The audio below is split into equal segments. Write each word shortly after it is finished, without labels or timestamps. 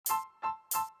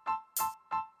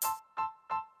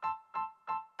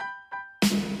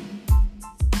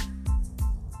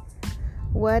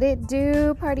What it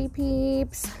do, party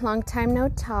peeps? Long time no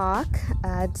talk.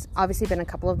 It's obviously been a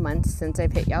couple of months since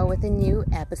I've hit y'all with a new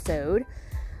episode.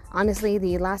 Honestly,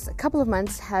 the last couple of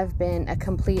months have been a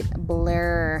complete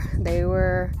blur.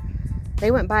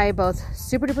 They went by both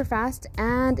super duper fast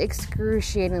and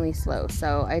excruciatingly slow.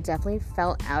 So I definitely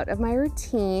fell out of my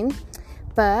routine.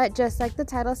 But just like the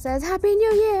title says, Happy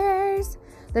New Year's!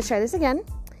 Let's try this again.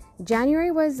 January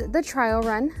was the trial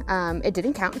run. It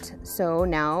didn't count, so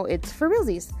now it's for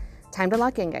realsies. Time to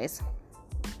lock in, guys.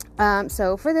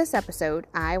 So for this episode,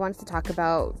 I wanted to talk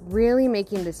about really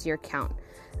making this year count.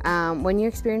 When you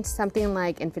experience something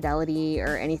like infidelity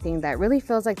or anything that really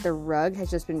feels like the rug has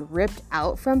just been ripped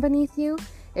out from beneath you,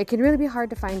 it can really be hard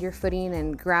to find your footing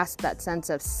and grasp that sense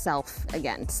of self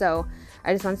again. So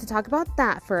I just wanted to talk about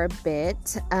that for a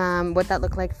bit, what that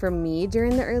looked like for me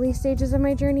during the early stages of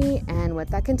my journey and what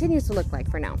that continues to look like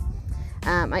for now.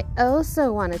 I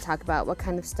also want to talk about what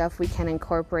kind of stuff we can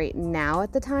incorporate now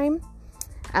at the time.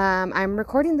 I'm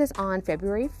recording this on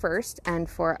February 1st, and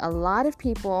for a lot of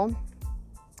people,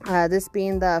 this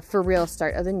being the for real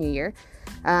start of the new year,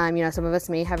 some of us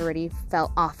may have already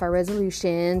fell off our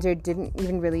resolutions or didn't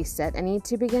even really set any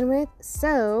to begin with.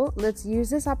 So let's use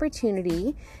this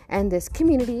opportunity and this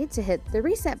community to hit the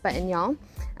reset button, y'all.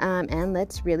 And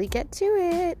let's really get to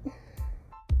it.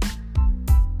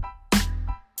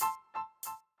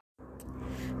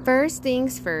 First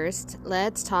things first,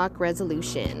 let's talk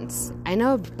resolutions. I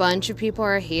know a bunch of people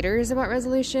are haters about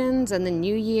resolutions and the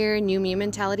new year, new me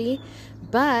mentality,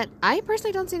 but I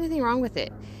personally don't see anything wrong with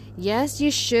it. Yes, you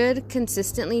should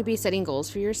consistently be setting goals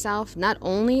for yourself, not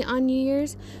only on New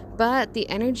Year's, but the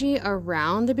energy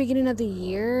around the beginning of the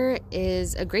year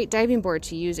is a great diving board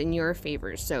to use in your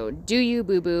favor. So do you,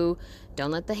 boo-boo.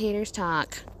 Don't let the haters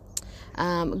talk.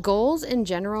 Goals in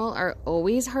general are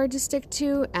always hard to stick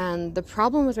to, and the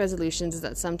problem with resolutions is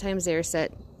that sometimes they're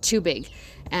set too big,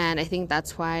 and I think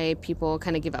that's why people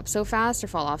kind of give up so fast or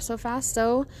fall off so fast.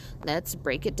 So let's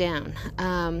break it down.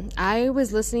 I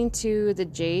was listening to the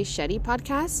Jay Shetty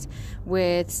podcast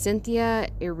with Cynthia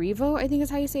Erivo, I think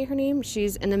is how you say her name.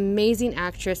 She's an amazing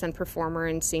actress and performer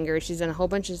and singer. She's done a whole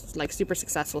bunch of super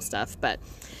successful stuff, but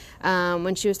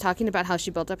when she was talking about how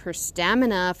she built up her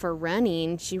stamina for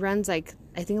running, she runs I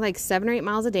think 7 or 8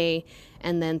 miles a day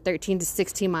and then 13 to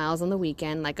 16 miles on the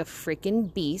weekend, like a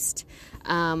freaking beast.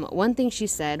 One thing she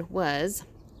said was,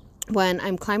 when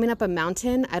I'm climbing up a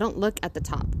mountain, I don't look at the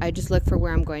top. I just look for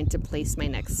where I'm going to place my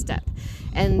next step.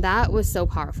 And that was so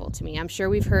powerful to me. I'm sure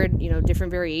we've heard,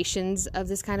 different variations of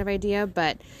this kind of idea,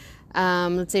 but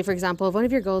let's say, for example, if one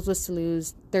of your goals was to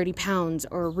lose 30 pounds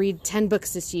or read 10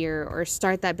 books this year or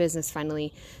start that business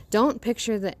finally, don't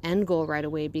picture the end goal right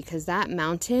away, because that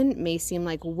mountain may seem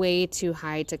like way too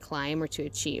high to climb or to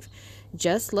achieve.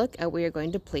 Just look at where you're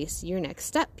going to place your next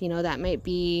step. That might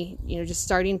be, just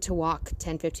starting to walk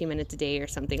 10, 15 minutes a day or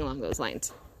something along those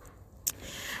lines.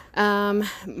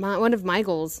 One of my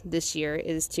goals this year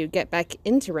is to get back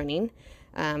into running.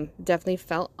 Definitely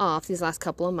fell off these last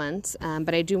couple of months,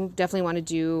 but I do definitely want to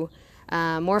do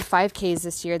more 5Ks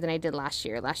this year than I did last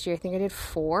year. Last year I think I did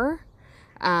 4,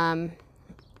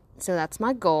 so that's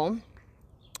my goal.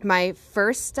 My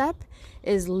first step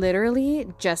is literally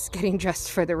just getting dressed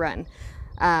for the run.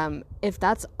 If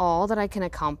that's all that I can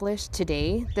accomplish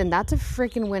today, then that's a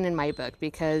freaking win in my book,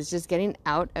 because just getting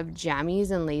out of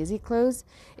jammies and lazy clothes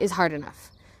is hard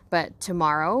enough. But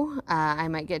tomorrow, I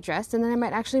might get dressed, and then I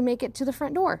might actually make it to the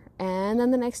front door. And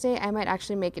then the next day, I might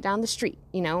actually make it down the street,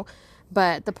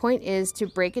 But the point is to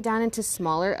break it down into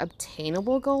smaller,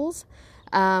 obtainable goals.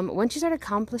 Once you start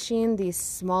accomplishing these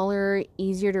smaller,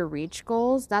 easier to reach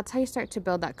goals, that's how you start to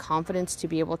build that confidence to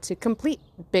be able to complete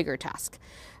bigger tasks.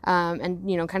 And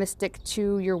kind of stick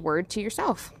to your word to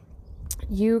yourself.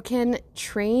 You can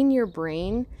train your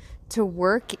brain to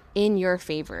work in your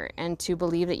favor and to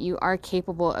believe that you are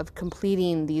capable of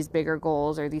completing these bigger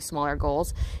goals or these smaller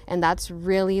goals. And that's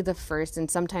really the first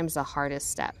and sometimes the hardest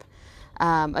step.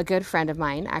 A good friend of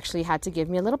mine actually had to give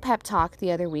me a little pep talk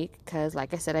the other week, because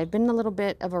like I said, I've been in a little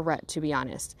bit of a rut, to be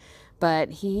honest. But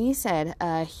he said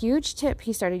a huge tip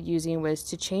he started using was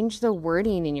to change the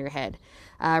wording in your head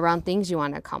around things you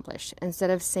want to accomplish. Instead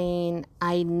of saying,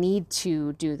 I need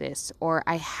to do this or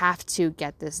I have to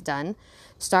get this done,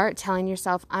 start telling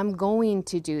yourself, I'm going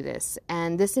to do this.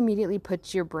 And this immediately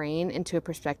puts your brain into a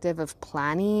perspective of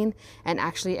planning and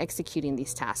actually executing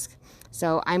these tasks.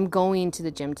 So I'm going to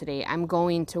the gym today. I'm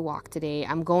going to walk today.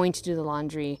 I'm going to do the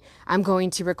laundry. I'm going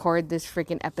to record this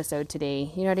freaking episode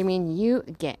today. You know what I mean? You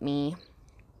get me.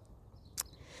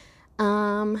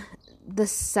 The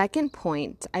second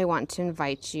point I want to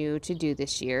invite you to do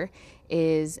this year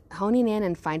is honing in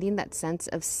and finding that sense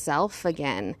of self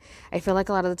again. I feel like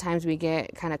a lot of the times we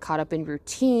get kind of caught up in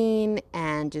routine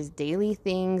and just daily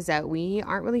things that we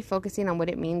aren't really focusing on what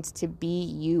it means to be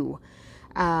you.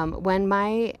 When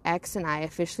my ex and I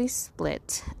officially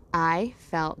split, I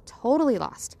felt totally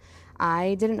lost.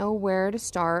 I didn't know where to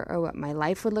start or what my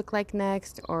life would look like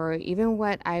next or even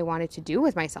what I wanted to do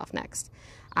with myself next.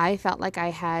 I felt like I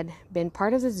had been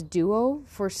part of this duo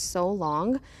for so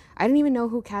long. I didn't even know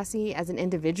who Cassie as an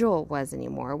individual was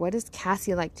anymore. What does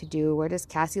Cassie like to do? Where does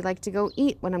Cassie like to go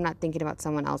eat when I'm not thinking about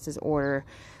someone else's order?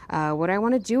 What do I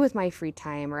want to do with my free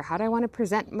time? Or how do I want to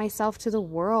present myself to the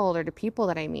world or to people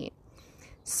that I meet?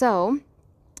 So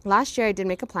last year I did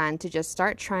make a plan to just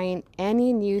start trying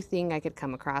any new thing I could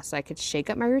come across so I could shake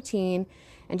up my routine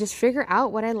and just figure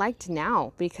out what I liked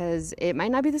now, because it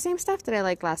might not be the same stuff that I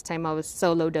liked last time I was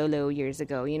solo dolo years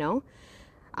ago, you know?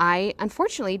 I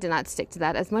unfortunately did not stick to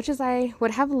that as much as I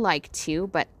would have liked to,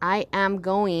 but I am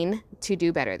going to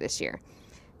do better this year.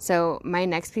 So my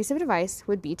next piece of advice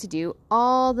would be to do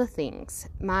all the things.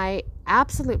 My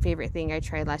absolute favorite thing I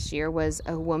tried last year was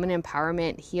a woman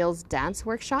empowerment heels dance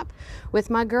workshop with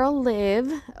my girl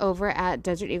Liv over at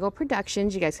Desert Eagle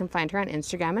Productions. You guys can find her on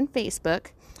Instagram and Facebook.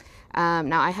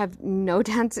 Now, I have no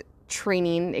dance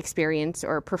training experience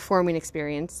or performing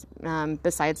experience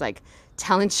besides like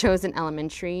talent shows in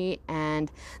elementary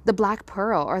and the Black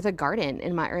Pearl or the Garden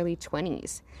in my early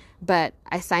 20s. But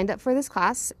I signed up for this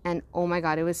class and oh my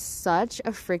God, it was such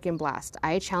a freaking blast.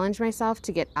 I challenged myself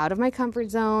to get out of my comfort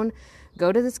zone,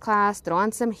 go to this class, throw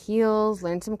on some heels,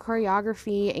 learn some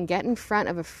choreography, and get in front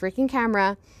of a freaking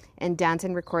camera and dance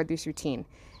and record this routine.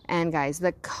 And guys,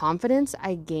 the confidence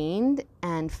I gained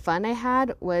and fun I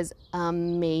had was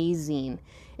amazing.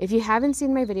 If you haven't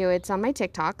seen my video, it's on my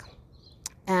TikTok.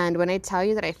 And when I tell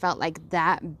you that I felt like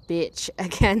that bitch,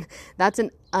 again, that's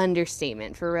an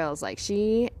understatement for reals. Like,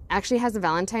 she actually has a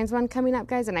Valentine's one coming up,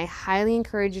 guys, and I highly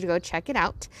encourage you to go check it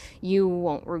out. You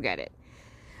won't regret it.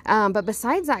 But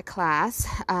besides that class,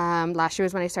 last year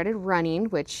was when I started running,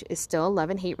 which is still a love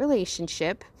and hate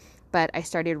relationship. But I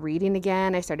started reading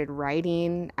again. I started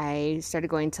writing. I started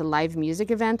going to live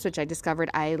music events, which I discovered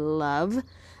I love.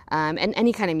 And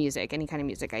any kind of music.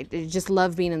 I just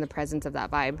love being in the presence of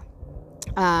that vibe.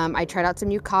 I tried out some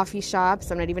new coffee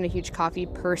shops. I'm not even a huge coffee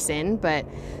person, but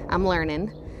I'm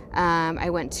learning. I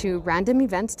went to random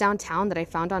events downtown that I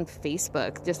found on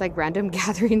Facebook, just like random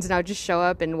gatherings, and I would just show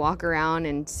up and walk around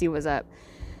and see what's up.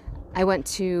 I went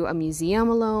to a museum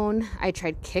alone. I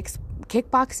tried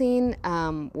kickboxing,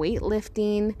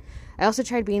 weightlifting. I also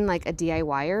tried being like a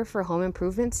DIYer for home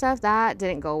improvement stuff. That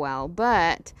didn't go well,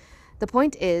 but the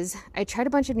point is I tried a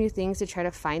bunch of new things to try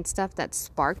to find stuff that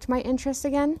sparked my interest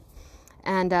again.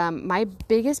 And my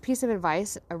biggest piece of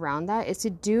advice around that is to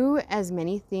do as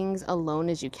many things alone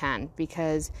as you can,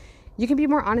 because you can be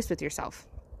more honest with yourself.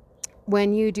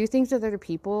 When you do things with other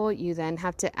people, you then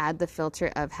have to add the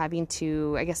filter of having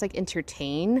to, I guess, like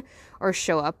entertain or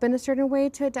show up in a certain way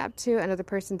to adapt to another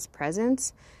person's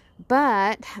presence.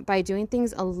 But by doing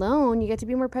things alone, you get to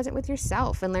be more present with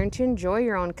yourself and learn to enjoy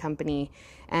your own company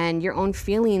and your own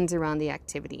feelings around the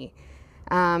activity.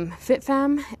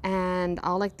 FitFam and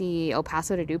all like the El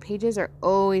Paso to do pages are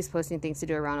always posting things to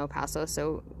do around El Paso.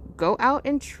 So go out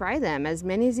and try them, as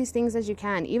many of these things as you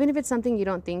can. Even if it's something you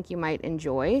don't think you might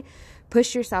enjoy,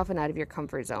 push yourself and out of your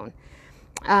comfort zone.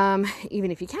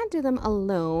 Even if you can't do them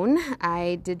alone,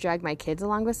 I did drag my kids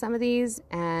along with some of these,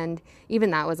 and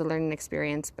even that was a learning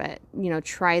experience, but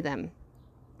try them.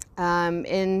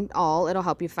 In all, it'll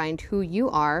help you find who you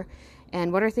are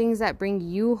and what are things that bring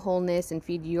you wholeness and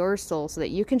feed your soul so that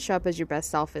you can show up as your best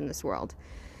self in this world.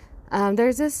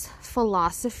 There's this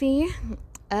philosophy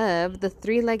of the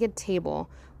three-legged table,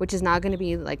 which is now going to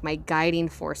be like my guiding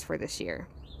force for this year.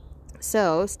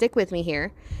 So stick with me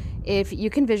here. If you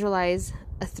can visualize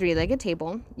a three-legged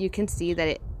table, you can see that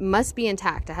it must be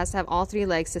intact. It has to have all three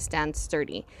legs to stand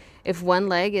sturdy. If one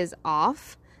leg is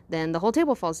off, then the whole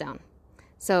table falls down.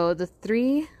 So the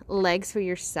three legs for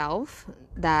yourself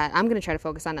that I'm going to try to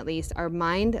focus on at least are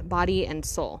mind, body, and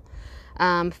soul.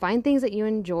 Find things that you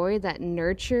enjoy that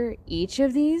nurture each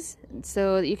of these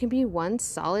so that you can be one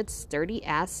solid, sturdy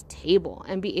ass table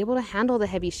and be able to handle the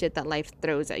heavy shit that life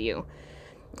throws at you.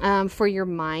 For your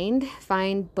mind,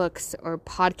 find books or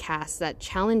podcasts that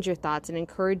challenge your thoughts and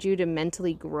encourage you to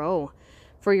mentally grow.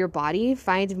 For your body,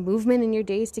 find movement in your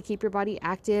days to keep your body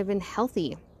active and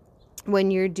healthy.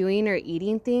 When you're doing or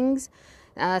eating things,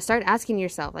 start asking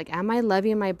yourself, like, am I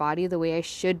loving my body the way I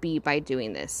should be by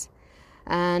doing this?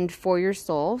 And for your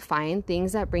soul, find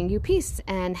things that bring you peace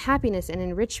and happiness and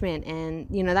enrichment. And,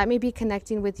 that may be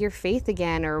connecting with your faith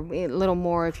again, or a little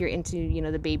more if you're into,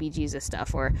 the baby Jesus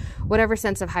stuff, or whatever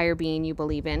sense of higher being you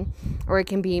believe in. Or it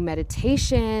can be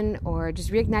meditation, or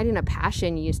just reigniting a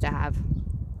passion you used to have.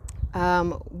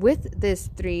 With this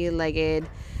three-legged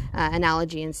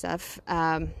analogy and stuff,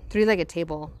 three-legged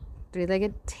table, you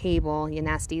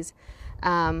nasties.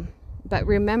 But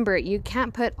remember, you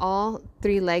can't put all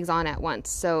 3 legs on at once.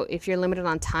 So if you're limited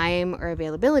on time or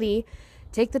availability,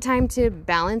 take the time to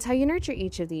balance how you nurture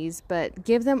each of these, but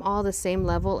give them all the same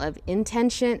level of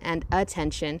intention and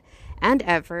attention and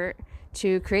effort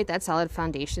to create that solid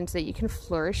foundation so that you can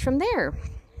flourish from there.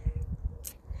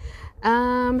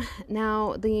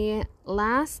 Now, the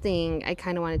last thing I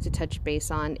kind of wanted to touch base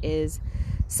on is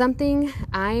something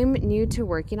I'm new to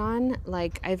working on.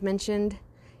 Like I've mentioned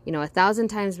 1,000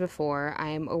 times before,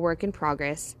 I'm a work in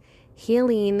progress,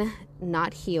 healing,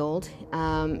 not healed.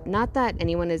 Not that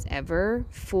anyone is ever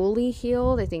fully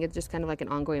healed. I think it's just kind of like an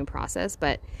ongoing process,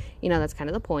 but that's kind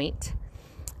of the point.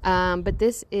 But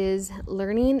this is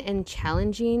learning and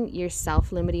challenging your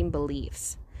self-limiting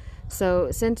beliefs.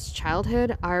 So since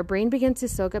childhood, our brain begins to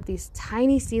soak up these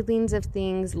tiny seedlings of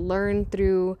things learned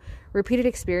through repeated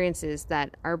experiences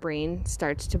that our brain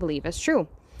starts to believe as true.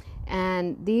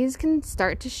 And these can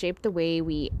start to shape the way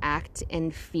we act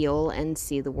and feel and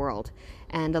see the world.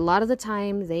 And a lot of the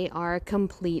time, they are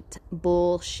complete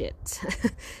bullshit.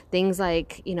 Things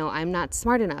like, I'm not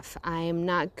smart enough. I'm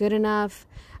not good enough.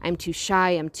 I'm too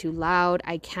shy. I'm too loud.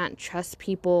 I can't trust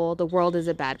people. The world is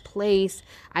a bad place.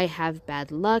 I have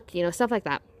bad luck. Stuff like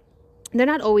that. They're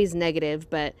not always negative,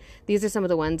 but these are some of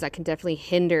the ones that can definitely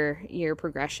hinder your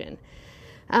progression.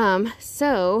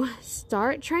 So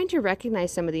start trying to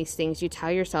recognize some of these things you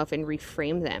tell yourself and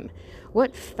reframe them.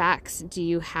 What facts do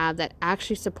you have that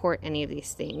actually support any of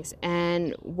these things?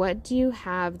 And what do you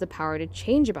have the power to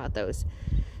change about those?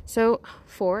 So,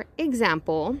 for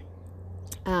example,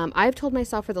 I've told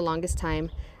myself for the longest time,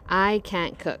 I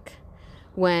can't cook.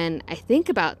 When I think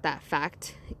about that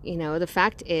fact, the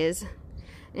fact is,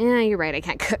 you're right, I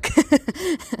can't cook.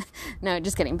 No,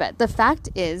 just kidding. But the fact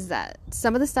is that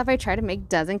some of the stuff I try to make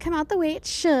doesn't come out the way it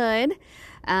should.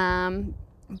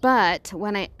 But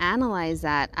when I analyze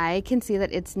that, I can see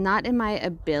that it's not in my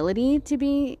ability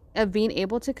being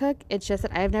able to cook. It's just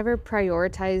that I've never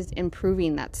prioritized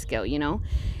improving that skill,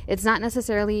 It's not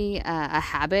necessarily a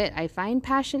habit I find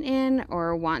passion in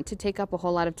or want to take up a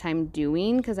whole lot of time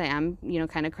doing, because I am,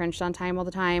 kind of crunched on time all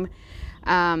the time.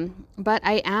 But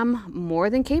I am more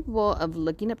than capable of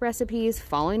looking up recipes,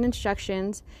 following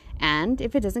instructions, and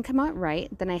if it doesn't come out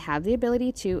right, then I have the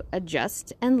ability to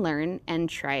adjust and learn and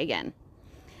try again.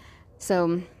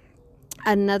 So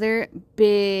another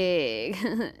big,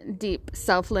 deep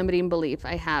self-limiting belief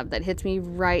I have that hits me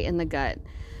right in the gut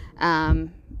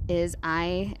is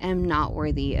I am not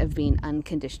worthy of being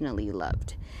unconditionally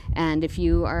loved. And if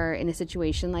you are in a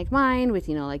situation like mine with,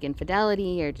 like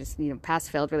infidelity or just, past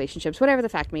failed relationships, whatever the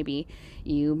fact may be,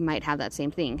 you might have that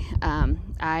same thing.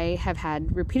 I have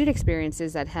had repeated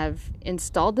experiences that have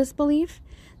installed this belief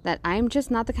that I'm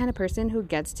just not the kind of person who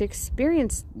gets to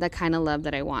experience the kind of love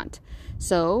that I want.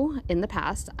 So in the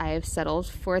past, I've settled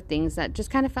for things that just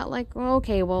kind of felt like,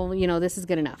 okay, well, this is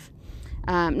good enough.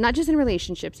 Not just in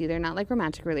relationships either, not like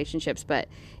romantic relationships, but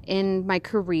in my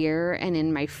career and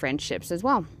in my friendships as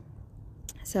well.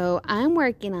 So I'm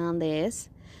working on this,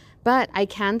 but I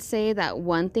can say that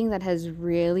one thing that has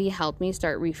really helped me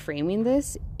start reframing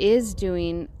this is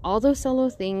doing all those solo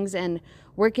things and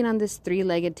working on this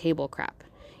 3-legged table crap.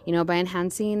 By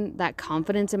enhancing that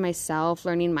confidence in myself,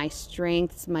 learning my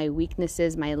strengths, my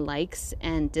weaknesses, my likes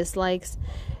and dislikes,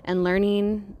 and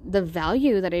learning the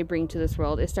value that I bring to this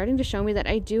world is starting to show me that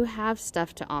I do have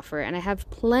stuff to offer, and I have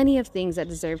plenty of things that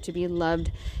deserve to be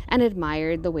loved and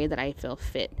admired the way that I feel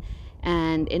fit.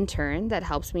 And in turn, that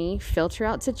helps me filter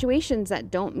out situations that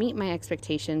don't meet my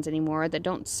expectations anymore, that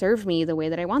don't serve me the way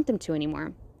that I want them to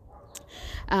anymore.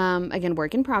 Again,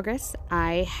 work in progress.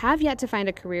 I have yet to find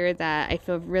a career that I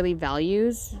feel really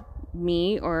values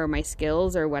me or my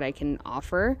skills or what I can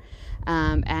offer.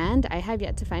 And I have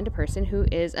yet to find a person who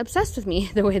is obsessed with me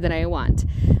the way that I want.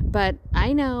 But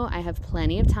I know I have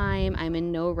plenty of time. I'm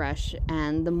in no rush.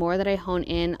 And the more that I hone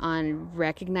in on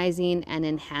recognizing and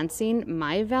enhancing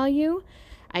my value,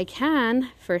 I can,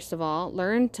 first of all,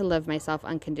 learn to love myself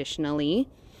unconditionally.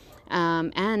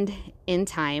 And in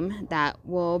time, that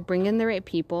will bring in the right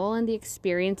people and the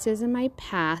experiences in my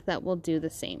path that will do the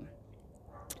same.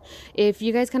 If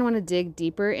you guys kind of want to dig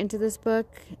deeper into this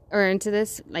book or into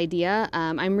this idea,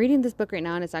 I'm reading this book right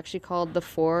now, and it's actually called The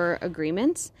 4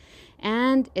 Agreements.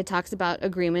 And it talks about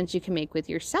agreements you can make with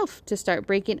yourself to start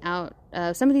breaking out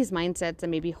some of these mindsets that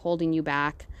may be holding you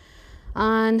back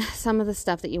on some of the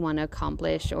stuff that you want to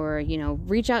accomplish. Or,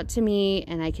 reach out to me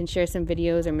and I can share some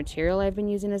videos or material I've been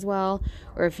using as well.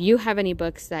 Or if you have any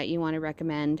books that you want to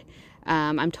recommend,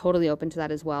 I'm totally open to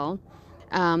that as well.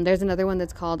 There's another one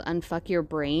that's called Unfuck Your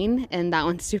Brain, and that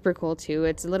one's super cool too.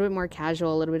 It's a little bit more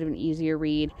casual, a little bit of an easier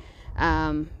read.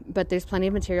 But there's plenty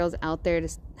of materials out there to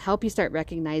help you start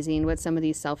recognizing what some of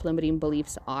these self-limiting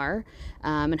beliefs are,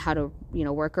 and how to,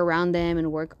 work around them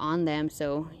and work on them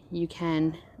so you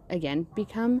can, again,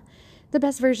 become the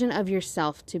best version of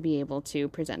yourself to be able to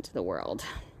present to the world.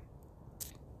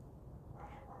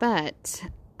 But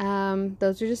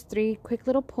those are just 3 quick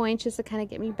little points just to kind of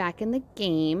get me back in the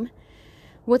game.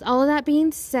 With all of that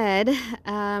being said,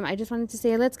 I just wanted to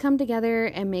say, let's come together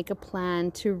and make a plan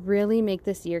to really make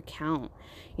this year count.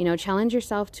 Challenge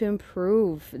yourself to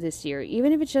improve this year,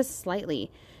 even if it's just slightly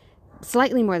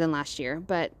more than last year.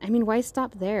 But why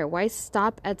stop there? Why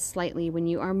stop at slightly when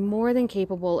you are more than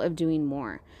capable of doing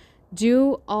more?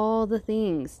 Do all the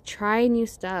things, try new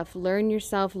stuff, learn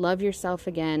yourself, love yourself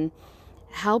again.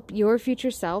 Help your future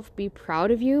self be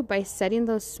proud of you by setting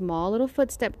those small little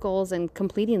footstep goals and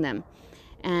completing them.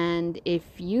 And if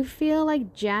you feel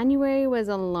like January was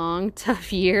a long,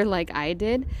 tough year like I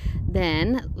did,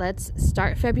 then let's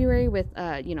start February with,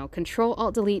 Control,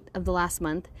 Alt, Delete of the last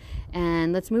month.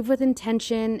 And let's move with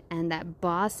intention and that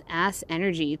boss-ass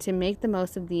energy to make the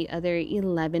most of the other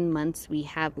 11 months we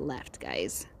have left,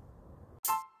 guys.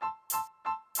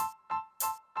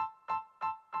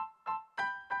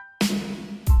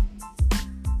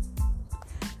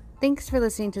 Thanks for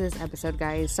listening to this episode,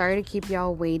 guys. Sorry to keep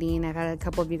y'all waiting. I've had a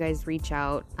couple of you guys reach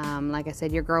out. Like I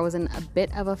said, your girl was in a bit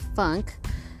of a funk.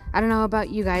 I don't know about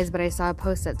you guys, but I saw a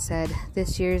post that said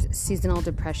this year's seasonal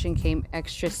depression came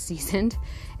extra seasoned,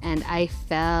 and I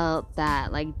felt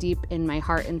that like deep in my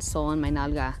heart and soul and my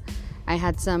nalga. I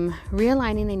had some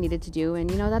realigning I needed to do, and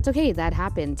that's okay. That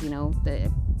happens.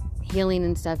 The healing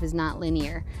and stuff is not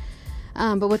linear.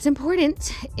 But what's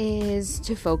important is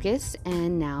to focus,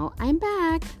 and now I'm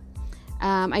back.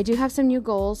 I do have some new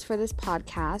goals for this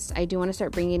podcast. I do want to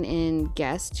start bringing in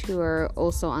guests who are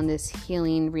also on this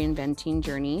healing, reinventing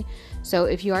journey. So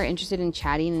if you are interested in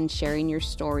chatting and sharing your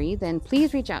story, then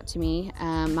please reach out to me.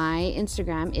 My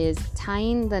Instagram is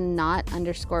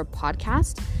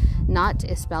tyingtheknot_podcast. Knot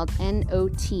is spelled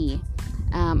N-O-T.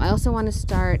 I also want to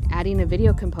start adding a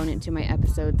video component to my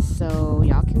episodes so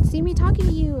y'all can see me talking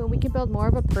to you and we can build more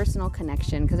of a personal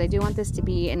connection, because I do want this to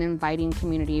be an inviting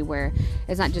community where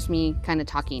it's not just me kind of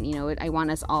talking. I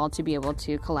want us all to be able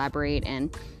to collaborate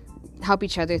and help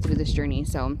each other through this journey.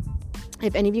 So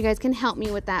if any of you guys can help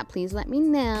me with that, please let me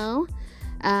know.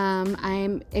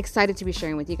 I'm excited to be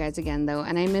sharing with you guys again, though,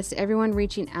 and I miss everyone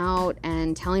reaching out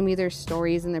and telling me their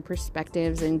stories and their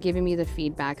perspectives and giving me the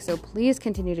feedback, so please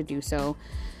continue to do so.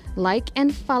 Like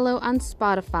and follow on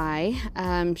Spotify,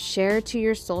 share to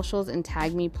your socials and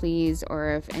tag me, please,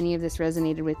 or if any of this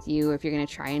resonated with you, if you're going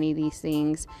to try any of these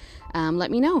things,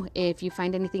 let me know. If you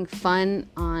find anything fun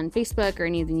on Facebook or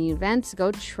any of the new events,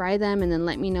 go try them and then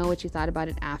let me know what you thought about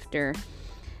it after.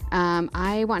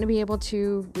 I want to be able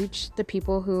to reach the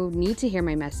people who need to hear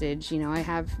my message. I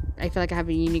feel like I have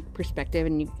a unique perspective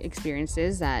and unique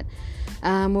experiences that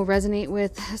will resonate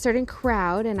with a certain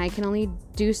crowd, and I can only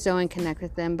do so and connect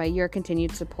with them by your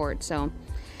continued support. So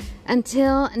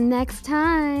until next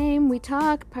time we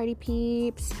talk, party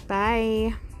peeps.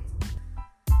 Bye.